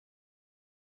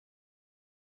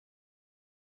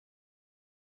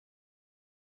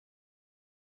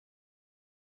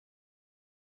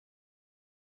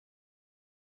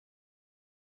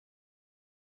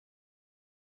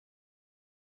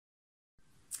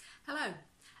Hello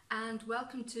and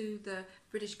welcome to the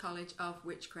British College of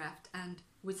Witchcraft and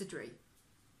Wizardry.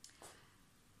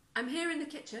 I'm here in the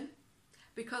kitchen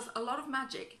because a lot of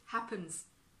magic happens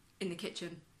in the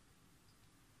kitchen.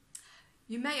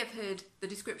 You may have heard the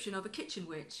description of a kitchen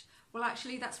witch. Well,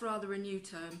 actually that's rather a new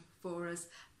term for us,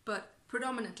 but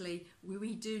predominantly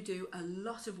we do a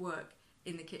lot of work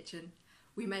in the kitchen.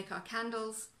 We make our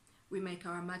candles, we make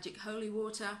our magic holy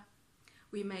water,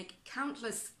 we make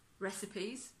countless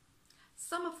recipes,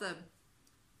 some of them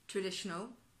traditional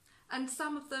and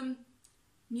some of them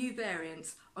new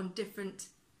variants on different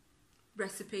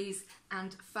recipes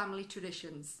and family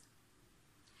traditions.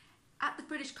 At the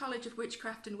British College of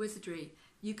Witchcraft and Wizardry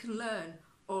you can learn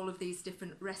all of these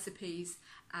different recipes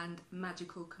and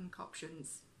magical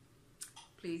concoctions.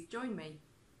 Please join me.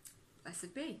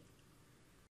 Blessed be.